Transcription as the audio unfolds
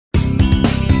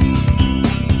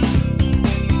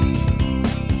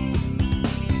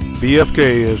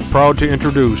BFK is proud to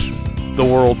introduce the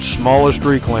world's smallest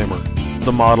reclaimer,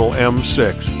 the Model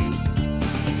M6.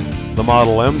 The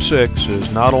Model M6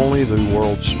 is not only the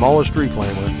world's smallest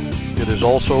reclaimer, it is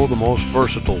also the most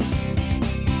versatile.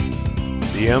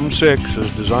 The M6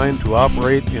 is designed to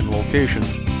operate in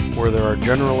locations where there are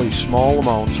generally small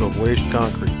amounts of waste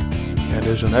concrete and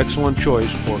is an excellent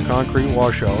choice for concrete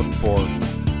washout for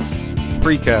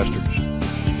precasters,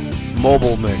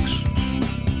 mobile mix,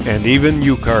 and even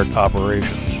U-cart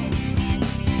operations.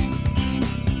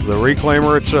 The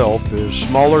reclaimer itself is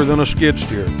smaller than a skid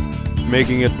steer,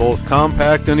 making it both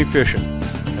compact and efficient,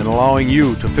 and allowing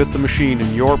you to fit the machine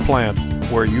in your plant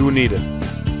where you need it.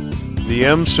 The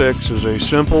M6 is a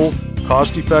simple,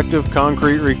 cost-effective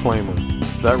concrete reclaimer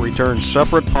that returns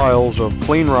separate piles of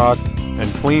clean rock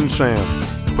and clean sand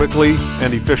quickly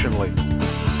and efficiently.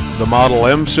 The Model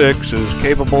M6 is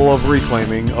capable of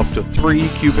reclaiming up to 3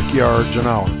 cubic yards an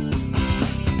hour.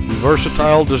 The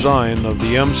versatile design of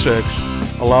the M6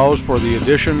 allows for the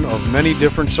addition of many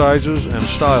different sizes and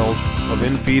styles of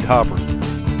in-feed hopper.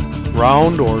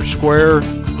 Round or square,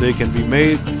 they can be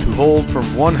made to hold from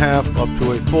 1/2 up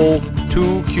to a full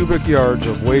 2 cubic yards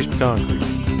of waste concrete,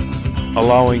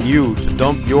 allowing you to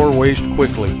dump your waste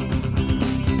quickly.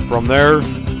 From there,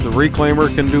 the reclaimer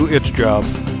can do its job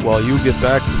while you get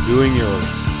back to doing yours.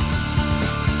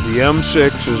 The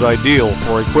M6 is ideal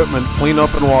for equipment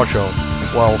cleanup and washout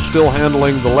while still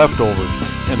handling the leftovers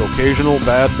and occasional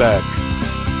bad batch.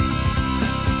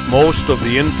 Most of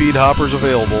the in-feed hoppers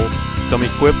available come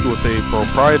equipped with a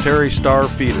proprietary star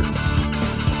feeder.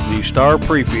 The star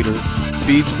pre-feeder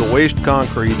feeds the waste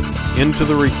concrete into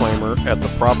the reclaimer at the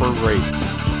proper rate.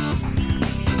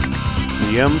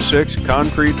 The M6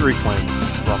 Concrete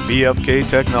Reclaimer from BFK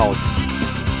Technology.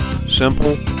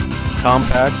 Simple,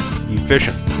 compact,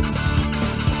 efficient,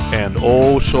 and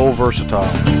oh so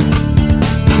versatile.